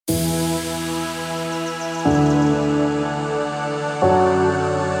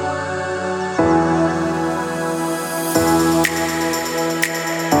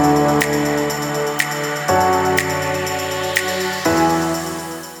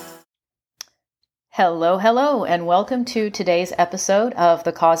Hello, hello, and welcome to today's episode of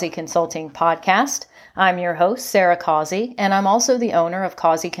the Causey Consulting Podcast. I'm your host, Sarah Causey, and I'm also the owner of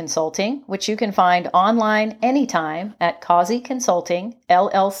Causey Consulting, which you can find online anytime at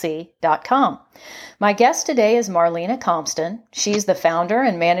causeyconsultingllc.com. My guest today is Marlena Compston. She's the founder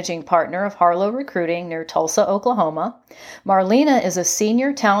and managing partner of Harlow Recruiting near Tulsa, Oklahoma. Marlena is a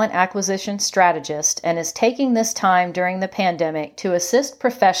senior talent acquisition strategist and is taking this time during the pandemic to assist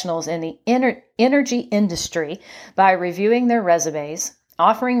professionals in the energy industry by reviewing their resumes,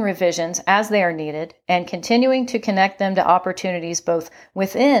 offering revisions as they are needed, and continuing to connect them to opportunities both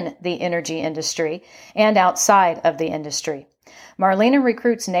within the energy industry and outside of the industry. Marlena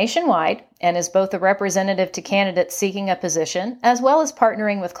recruits nationwide and is both a representative to candidates seeking a position as well as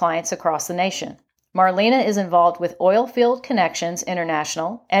partnering with clients across the nation. Marlena is involved with Oilfield Connections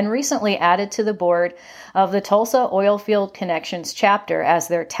International and recently added to the board of the Tulsa Oilfield Connections chapter as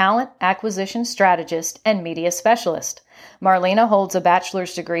their talent acquisition strategist and media specialist. Marlena holds a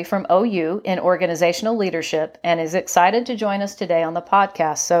bachelor's degree from OU in organizational leadership and is excited to join us today on the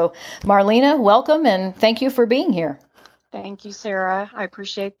podcast. So, Marlena, welcome and thank you for being here. Thank you, Sarah. I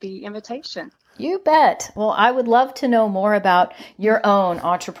appreciate the invitation. You bet. Well, I would love to know more about your own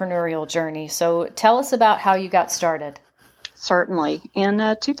entrepreneurial journey. So tell us about how you got started. Certainly.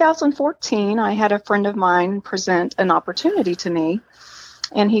 In 2014, I had a friend of mine present an opportunity to me.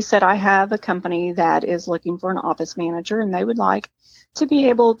 And he said, I have a company that is looking for an office manager and they would like to be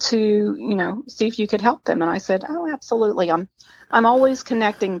able to, see if you could help them. And I said, oh, absolutely. I'm always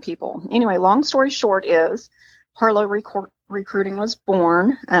connecting people. Anyway, long story short is Harlow Recruiting was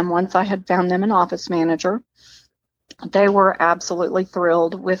born. And once I had found them an office manager, they were absolutely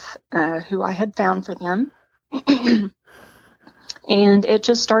thrilled with who I had found for them. And it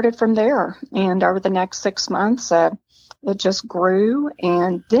just started from there. And over the next 6 months, it just grew.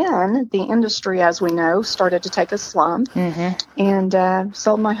 And then the industry, as we know, started to take a slump. And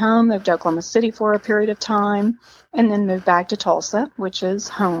sold my home, moved to Oklahoma City for a period of time, and then moved back to Tulsa, which is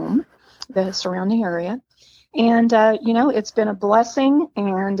home, the surrounding area. And, it's been a blessing,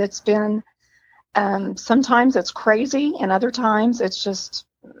 and it's been, sometimes it's crazy, and other times it's just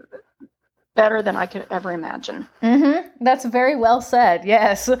better than I could ever imagine. That's very well said.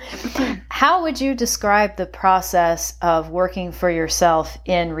 Yes. How would you describe the process of working for yourself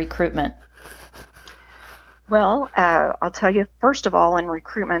in recruitment? Well, I'll tell you, first of all, in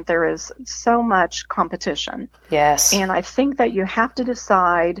recruitment, there is so much competition. Yes. And I think that you have to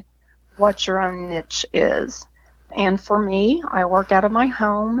decide what your own niche is. And for me, I work out of my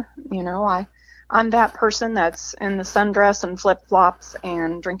home. I'm that person that's in the sundress and flip-flops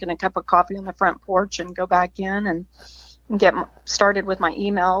and drinking a cup of coffee on the front porch and go back in and get started with my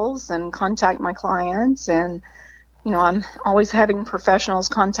emails and contact my clients. And, I'm always having professionals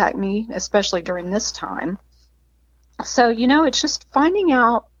contact me, especially during this time. So, it's just finding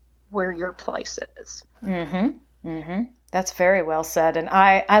out where your place is. That's very well said. And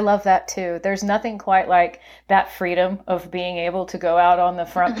I love that too. There's nothing quite like that freedom of being able to go out on the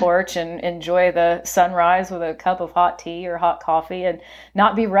front porch and enjoy the sunrise with a cup of hot tea or hot coffee and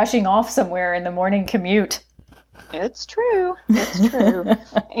not be rushing off somewhere in the morning commute. It's true.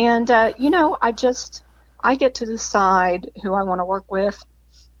 And, I get to decide who I want to work with.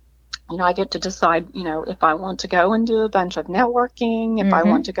 I get to decide, if I want to go and do a bunch of networking, if I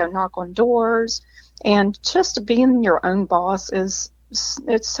want to go knock on doors. And just being your own boss it's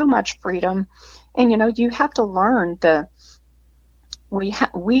so much freedom. And, you have to learn we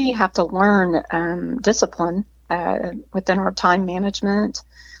have to learn discipline within our time management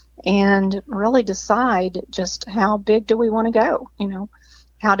and really decide just how big do we want to go?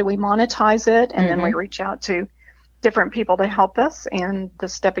 How do we monetize it? And then we reach out to different people to help us and the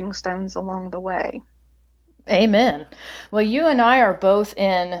stepping stones along the way. Amen. Well, you and I are both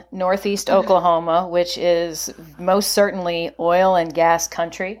in Northeast Oklahoma, which is most certainly oil and gas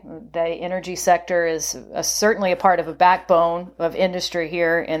country. The energy sector is certainly a part of a backbone of industry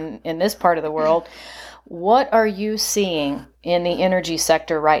here in this part of the world. What are you seeing in the energy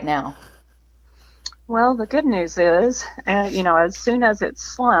sector right now? Well, the good news is, as soon as it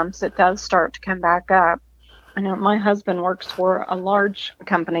slumps, it does start to come back up. I know my husband works for a large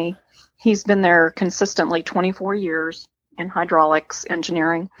company. He's been there consistently 24 years in hydraulics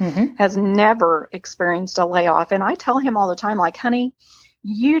engineering, has never experienced a layoff. And I tell him all the time, like, honey,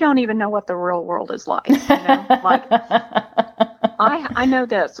 you don't even know what the real world is like. I know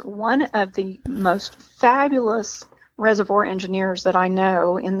this. One of the most fabulous reservoir engineers that I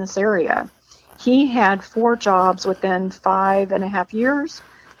know in this area, he had 4 jobs within 5.5 years,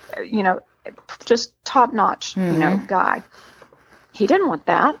 just top notch, guy. he didn't want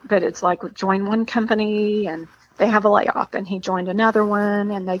that, but it's like join one company and they have a layoff, and he joined another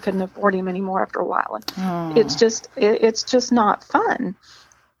one and they couldn't afford him anymore after a while. And it's just not fun.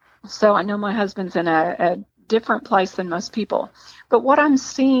 So I know my husband's in a different place than most people. But what I'm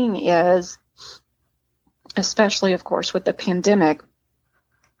seeing is, especially, of course, with the pandemic,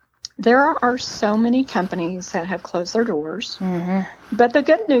 there are so many companies that have closed their doors. Mm-hmm. But the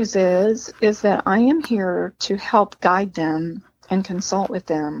good news is that I am here to help guide them and consult with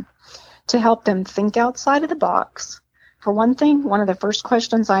them, to help them think outside of the box. For one thing, one of the first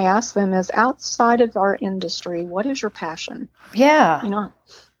questions I ask them is, outside of our industry, what is your passion? Yeah.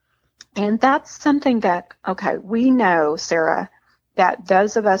 And that's something that, okay, we know, Sarah, that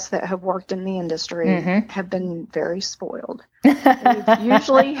those of us that have worked in the industry mm-hmm. have been very spoiled. We've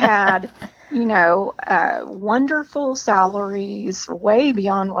usually had, wonderful salaries way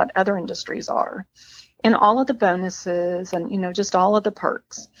beyond what other industries are, and all of the bonuses and, just all of the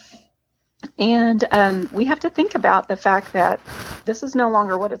perks. And we have to think about the fact that this is no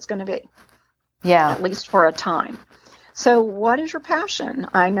longer what it's going to be. Yeah. At least for a time. So what is your passion?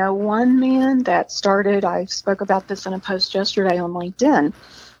 I know one man that started, I spoke about this in a post yesterday on LinkedIn.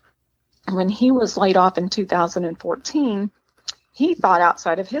 When he was laid off in 2014, he thought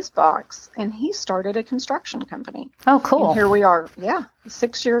outside of his box and he started a construction company. Oh, cool. And here we are,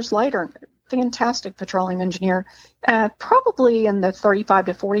 6 years later. Fantastic petroleum engineer, probably in the 35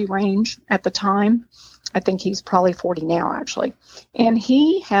 to 40 range at the time. I think he's probably 40 now, actually. And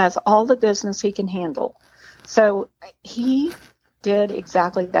he has all the business he can handle. So he did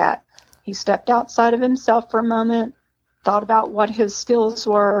exactly that. He stepped outside of himself for a moment, thought about what his skills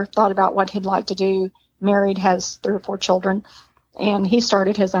were, thought about what he'd like to do, married, has 3 or 4 children, and he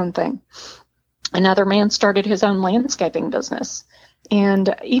started his own thing. Another man started his own landscaping business.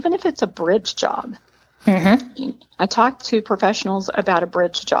 And even if it's a bridge job, mm-hmm. I talk to professionals about a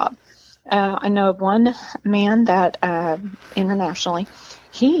bridge job. I know of one man that internationally,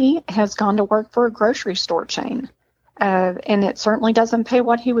 he has gone to work for a grocery store chain. And it certainly doesn't pay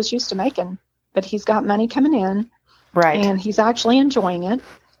what he was used to making, but he's got money coming in. Right. And he's actually enjoying it.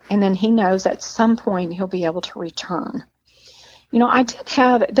 And then he knows at some point he'll be able to return. I did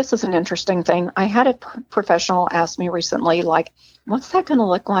have, this is an interesting thing. I had a professional ask me recently, like, what's that going to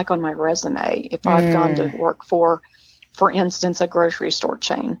look like on my resume if I've gone to work for instance, a grocery store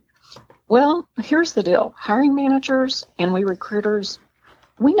chain? Well, here's the deal. Hiring managers and we recruiters,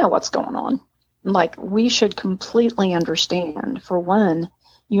 we know what's going on. Like, we should completely understand. For one,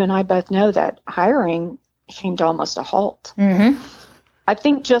 you and I both know that hiring came to almost a halt. Mm-hmm. I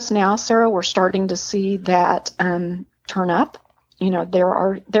think just now, Sarah, we're starting to see that turn up.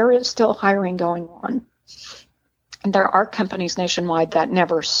 There is still hiring going on. And there are companies nationwide that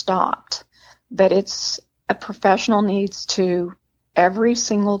never stopped. But it's a professional needs to every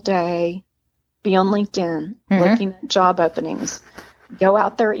single day be on LinkedIn, mm-hmm. looking at job openings. Go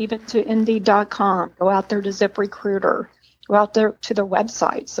out there even to Indeed.com. Go out there to ZipRecruiter. Go out there to the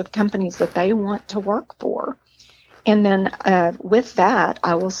websites of companies that they want to work for. And then with that,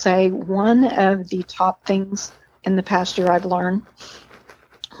 I will say one of the top things in the past year I've learned,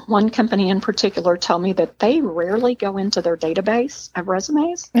 one company in particular told me that they rarely go into their database of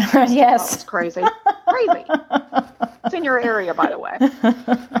resumes. Yes. It's crazy. Crazy. It's in your area, by the way.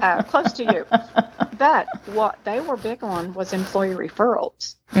 Close to you. But what they were big on was employee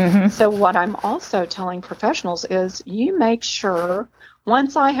referrals. Mm-hmm. So what I'm also telling professionals is you make sure,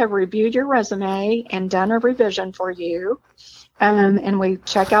 once I have reviewed your resume and done a revision for you, and we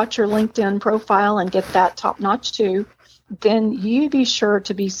check out your LinkedIn profile and get that top notch too, then you be sure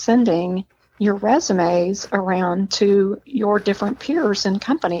to be sending your resumes around to your different peers and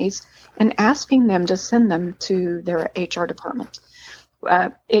companies and asking them to send them to their HR department.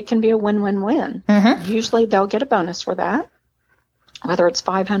 It can be a win-win-win. Mm-hmm. Usually they'll get a bonus for that, whether it's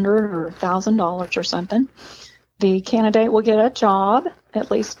 $500 or $1,000 or something. The candidate will get a job,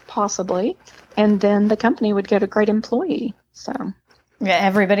 at least possibly, and then the company would get a great employee. So, yeah,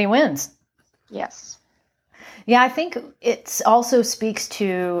 everybody wins. Yes. Yeah, I think it also speaks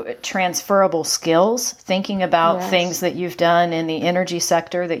to transferable skills, thinking about things that you've done in the energy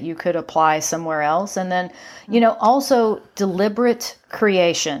sector that you could apply somewhere else. And then, also deliberate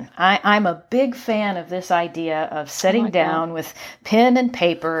creation. I'm a big fan of this idea of sitting down with pen and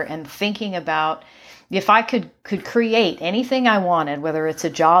paper and thinking about, if I could create anything I wanted, whether it's a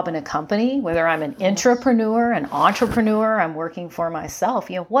job in a company, whether I'm an intrapreneur, an entrepreneur, I'm working for myself,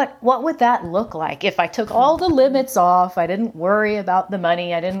 what would that look like if I took all the limits off? I didn't worry about the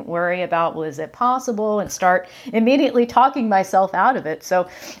money. I didn't worry about, well, is it possible, and start immediately talking myself out of it. So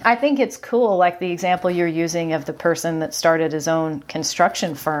I think it's cool, like the example you're using of the person that started his own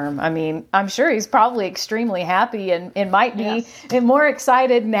construction firm. I mean, I'm sure he's probably extremely happy and might be more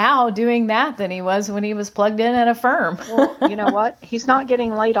excited now doing that than he was when he was plugged in at a firm. Well, you know what? He's not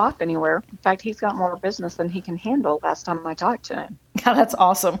getting laid off anywhere. In fact, he's got more business than he can handle last time I talked to him. Yeah, that's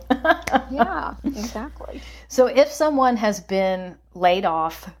awesome. Yeah, exactly. So if someone has been laid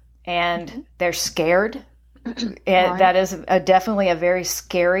off and they're scared, that is definitely a very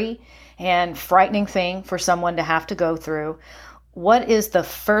scary and frightening thing for someone to have to go through. What is the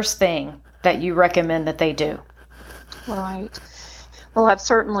first thing that you recommend that they do? Right. Well, I've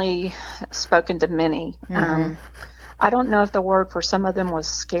certainly spoken to many. I don't know if the word for some of them was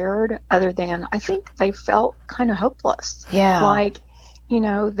scared, other than I think they felt kind of hopeless. Yeah. Like,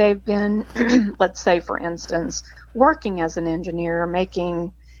 they've been, let's say, for instance, working as an engineer,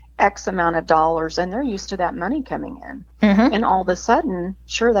 making X amount of dollars, and they're used to that money coming in. And all of a sudden,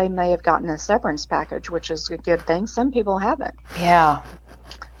 sure, they may have gotten a severance package, which is a good thing. Some people haven't. Yeah.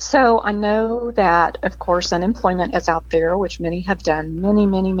 So I know that, of course, unemployment is out there, which many have done.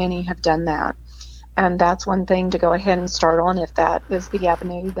 Many have done that. And that's one thing to go ahead and start on if that is the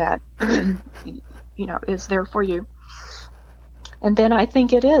avenue that, is there for you. And then I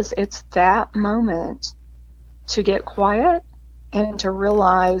think it's that moment to get quiet and to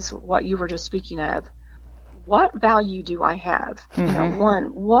realize what you were just speaking of. What value do I have?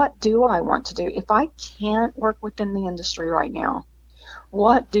 One, what do I want to do? If I can't work within the industry right now,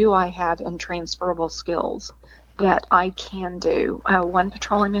 what do I have in transferable skills that I can do? One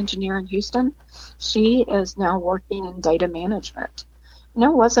petroleum engineer in Houston, she is now working in data management. It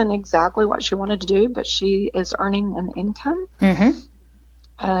wasn't exactly what she wanted to do, but she is earning an income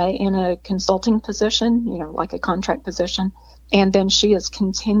in a consulting position, like a contract position. And then she is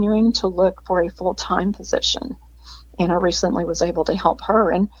continuing to look for a full-time position. And I recently was able to help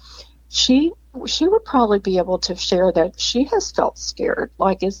her. And she would probably be able to share that she has felt scared.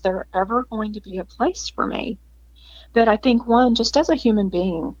 Like, is there ever going to be a place for me? But I think, one, just as a human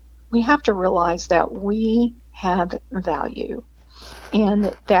being, we have to realize that we have value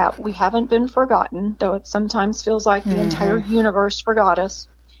and that we haven't been forgotten, though it sometimes feels like the entire universe forgot us.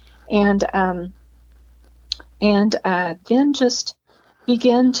 And then just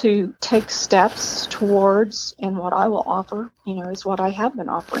begin to take steps towards, and what I will offer, is what I have been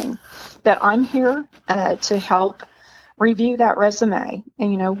offering, that I'm here to help review that resume,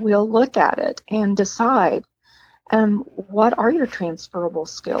 and, we'll look at it and decide, what are your transferable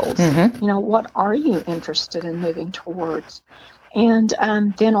skills? What are you interested in moving towards? And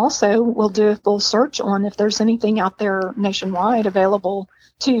then also we'll do a full search on if there's anything out there nationwide available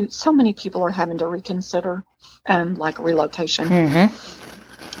to, so many people are having to reconsider, like relocation.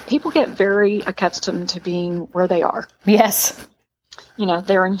 People get very accustomed to being where they are. Yes.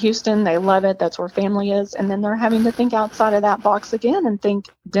 They're in Houston. They love it. That's where family is. And then they're having to think outside of that box again and think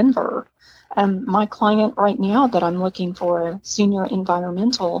Denver. My client right now that I'm looking for, a senior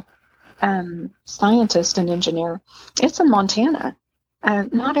environmental scientist and engineer, it's in Montana.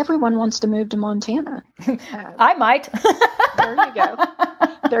 Not everyone wants to move to Montana. I might. There you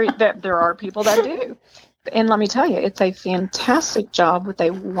go. There are people that do. And let me tell you, it's a fantastic job with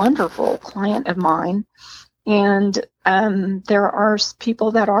a wonderful client of mine. And there are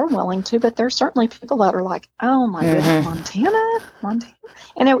people that are willing to, but there's certainly people that are like, oh my goodness, Montana.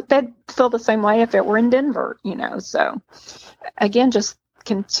 And they'd feel the same way if it were in Denver, So again, just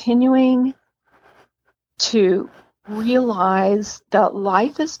continuing to realize that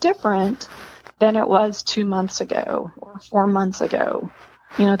life is different than it was 2 months ago or 4 months ago.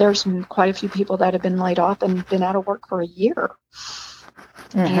 There's quite a few people that have been laid off and been out of work for a year.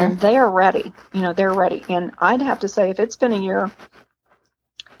 And they are ready. They're ready. And I'd have to say, if it's been a year,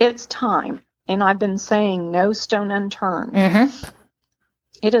 it's time. And I've been saying no stone unturned.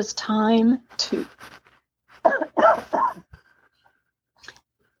 It is time to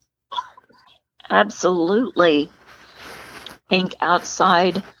absolutely think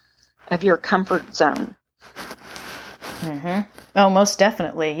outside of your comfort zone. Oh, most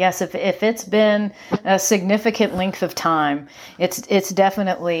definitely. Yes. If it's been a significant length of time, it's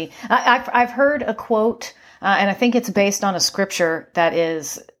definitely, I've heard a quote, and I think it's based on a scripture that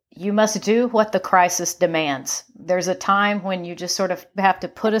is, you must do what the crisis demands. There's a time when you just sort of have to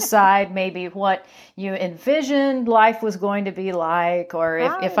put aside maybe what you envisioned life was going to be like, or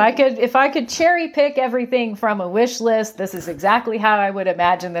if I could cherry pick everything from a wish list, this is exactly how I would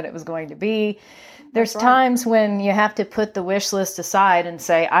imagine that it was going to be. There's times when you have to put the wish list aside and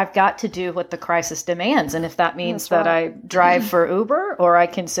say, I've got to do what the crisis demands. And if that means that I drive for Uber or I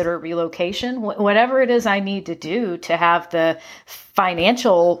consider relocation, whatever it is I need to do to have the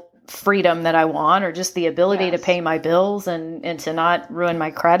financial freedom that I want, or just the ability to pay my bills and to not ruin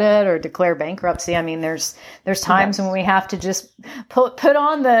my credit or declare bankruptcy. I mean, there's times when we have to just put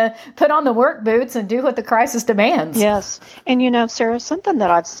on the work boots and do what the crisis demands. Yes. And Sarah, something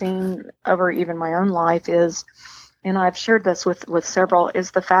that I've seen over even my own life is, and I've shared this with several,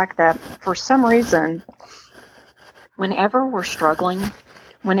 is the fact that for some reason, whenever we're struggling,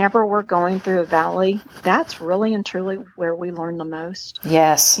 whenever we're going through a valley, that's really and truly where we learn the most.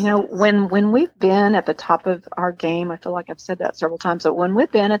 Yes. When we've been at the top of our game, I feel like I've said that several times, but when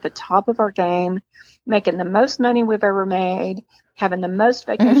we've been at the top of our game, making the most money we've ever made, having the most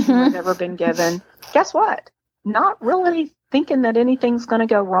vacation we've ever been given, guess what? Not really thinking that anything's going to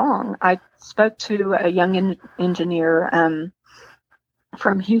go wrong. I spoke to a young engineer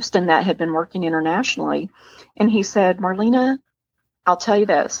from Houston that had been working internationally, and he said, Marlena, I'll tell you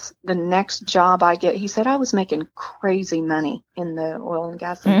this, the next job I get, he said, I was making crazy money in the oil and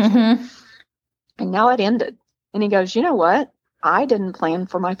gas industry. And now it ended. And he goes, you know what? I didn't plan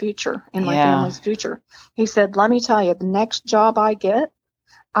for my future and my family's future. He said, let me tell you, the next job I get,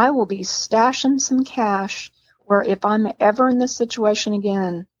 I will be stashing some cash where if I'm ever in this situation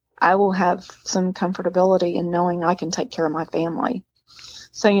again, I will have some comfortability in knowing I can take care of my family.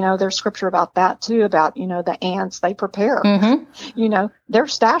 So, there's scripture about that too, about, the ants, they prepare, they're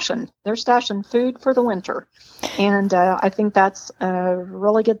stashing food for the winter. And I think that's a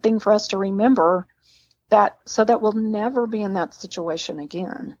really good thing for us to remember, that so that we'll never be in that situation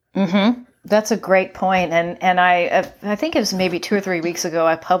again. That's a great point. And I think it was maybe 2 or 3 weeks ago,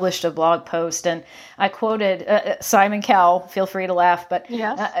 I published a blog post and I quoted Simon Cowell, feel free to laugh, but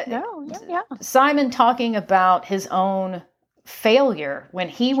Simon talking about his own failure when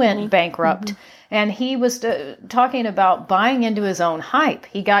he went bankrupt. And he was talking about buying into his own hype.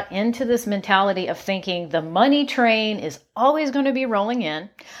 He got into this mentality of thinking the money train is always going to be rolling in.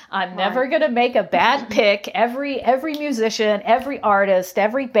 I'm never going to make a bad pick. Every musician, every artist,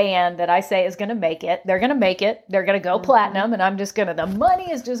 every band that I say is going to make it, they're going to make it. They're going to go platinum, and the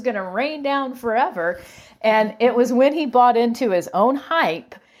money is just going to rain down forever. And it was when he bought into his own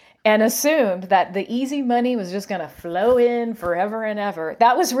hype and assumed that the easy money was just going to flow in forever and ever.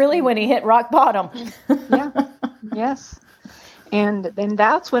 That was really when he hit rock bottom. Yes. And then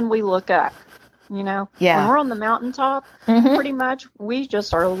that's when we look up, when we're on the mountaintop, pretty much we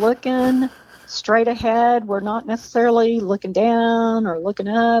just are looking straight ahead. We're not necessarily looking down or looking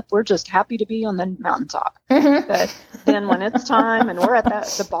up. We're just happy to be on the mountaintop. But then when it's time and we're at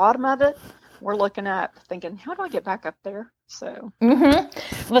the bottom of it, we're looking up thinking, how do I get back up there? So,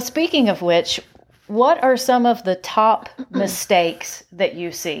 Well, speaking of which, what are some of the top mistakes that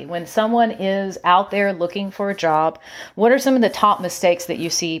you see when someone is out there looking for a job? What are some of the top mistakes that you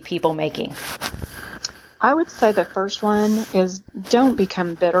see people making? I would say the first one is don't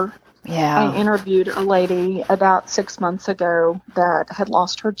become bitter. Yeah. I interviewed a lady about 6 months ago that had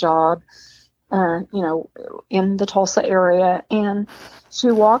lost her job, in the Tulsa area, and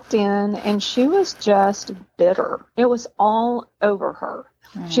she walked in and she was just bitter. It was all over her.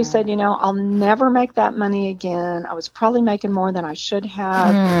 She said, I'll never make that money again. I was probably making more than I should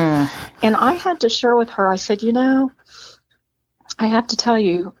have. And I had to share with her, I said, I have to tell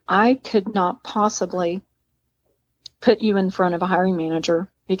you, I could not possibly put you in front of a hiring manager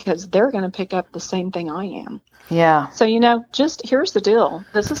because they're going to pick up the same thing I am. Yeah. So, just here's the deal.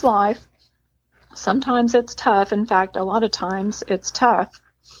 This is life. Sometimes it's tough. In fact, a lot of times it's tough.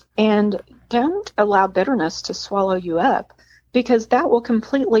 And don't allow bitterness to swallow you up, because that will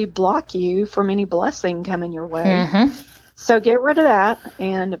completely block you from any blessing coming your way. So get rid of that.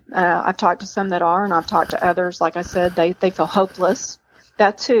 And I've talked to some that are, and I've talked to others. Like I said, they feel hopeless.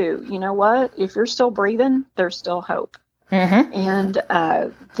 That too. You know what? If you're still breathing, there's still hope. And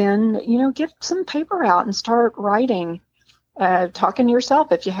then, get some paper out and start writing, talking to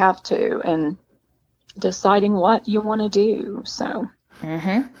yourself if you have to, and deciding what you want to do. So.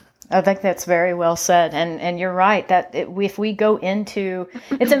 I think that's very well said. And you're right that if we go into,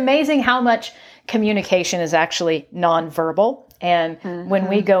 it's amazing how much communication is actually nonverbal. And when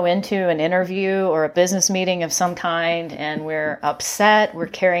we go into an interview or a business meeting of some kind and we're upset, we're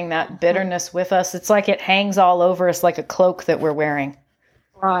carrying that bitterness with us. It's like it hangs all over us like a cloak that we're wearing.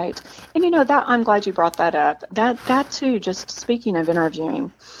 Right. And that I'm glad you brought that up. That too, just speaking of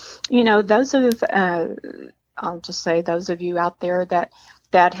interviewing, those of I'll just say those of you out there that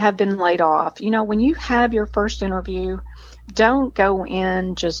have been laid off, when you have your first interview, don't go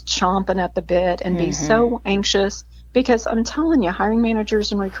in just chomping at the bit and be so anxious, because I'm telling you, hiring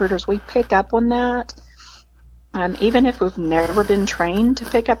managers and recruiters, we pick up on that. Even if we've never been trained to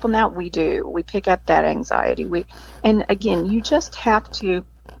pick up on that, we do. We pick up that anxiety. And again, you just have to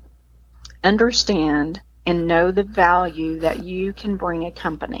understand and know the value that you can bring a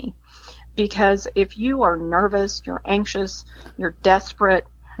company. Because if you are nervous, you're anxious, you're desperate,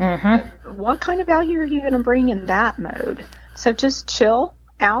 what kind of value are you going to bring in that mode? So just chill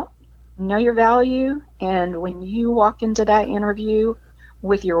out, know your value, and when you walk into that interview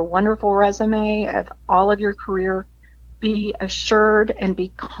with your wonderful resume of all of your career, be assured and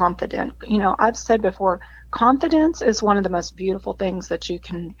be confident. I've said before, confidence is one of the most beautiful things that you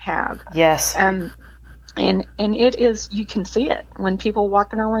can have. Yes. And it is, you can see it when people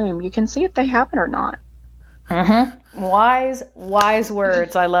walk in a room. You can see if they have it or not. Wise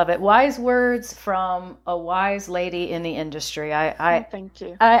words. I love it. Wise words from a wise lady in the industry. Thank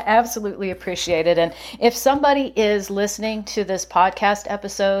you. I absolutely appreciate it. And if somebody is listening to this podcast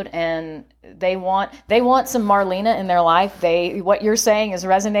episode and they want some Marlena in their life, what you're saying is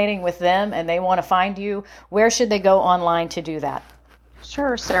resonating with them, and they want to find you, where should they go online to do that?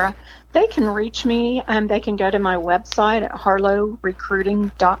 Sure, Sarah. They can reach me. They can go to my website at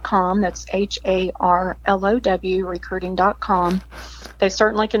harlowrecruiting.com. That's HARLOW recruiting.com. They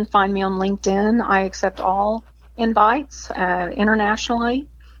certainly can find me on LinkedIn. I accept all invites internationally,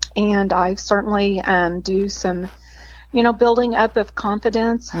 and I certainly do some, building up of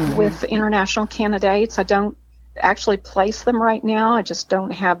confidence with international candidates. I don't actually place them right now. I just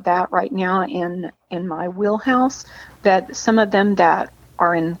don't have that right now in my wheelhouse. But some of them that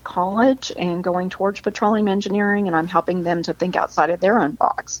are in college and going towards petroleum engineering, and I'm helping them to think outside of their own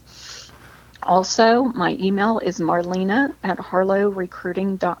box. Also, my email is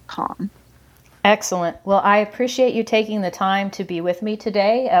marlena@harlowrecruiting.com. Excellent. Well, I appreciate you taking the time to be with me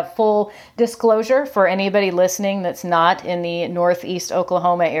today. A full disclosure for anybody listening that's not in the Northeast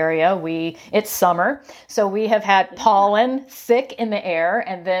Oklahoma area, it's summer, so we have had pollen thick in the air,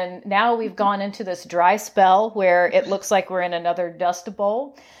 and then now we've gone into this dry spell where it looks like we're in another dust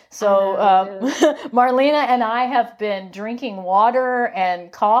bowl. So Marlena and I have been drinking water and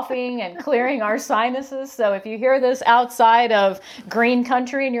coughing and clearing our sinuses. So if you hear this outside of green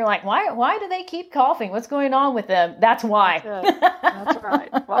country and you're like, why do they keep coughing? What's going on with them? That's why. That's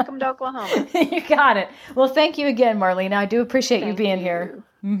right. Welcome to Oklahoma. You got it. Well, thank you again, Marlena. I do appreciate you being here.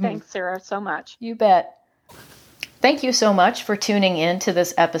 Thanks, Sarah, so much. You bet. Thank you so much for tuning in to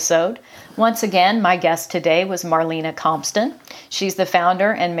this episode. Once again, my guest today was Marlena Compston. She's the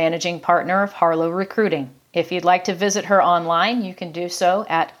founder and managing partner of Harlow Recruiting. If you'd like to visit her online, you can do so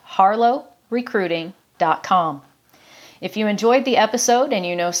at harlowrecruiting.com. If you enjoyed the episode and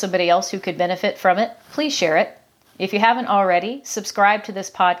you know somebody else who could benefit from it, please share it. If you haven't already, subscribe to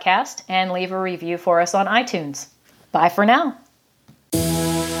this podcast and leave a review for us on iTunes. Bye for now.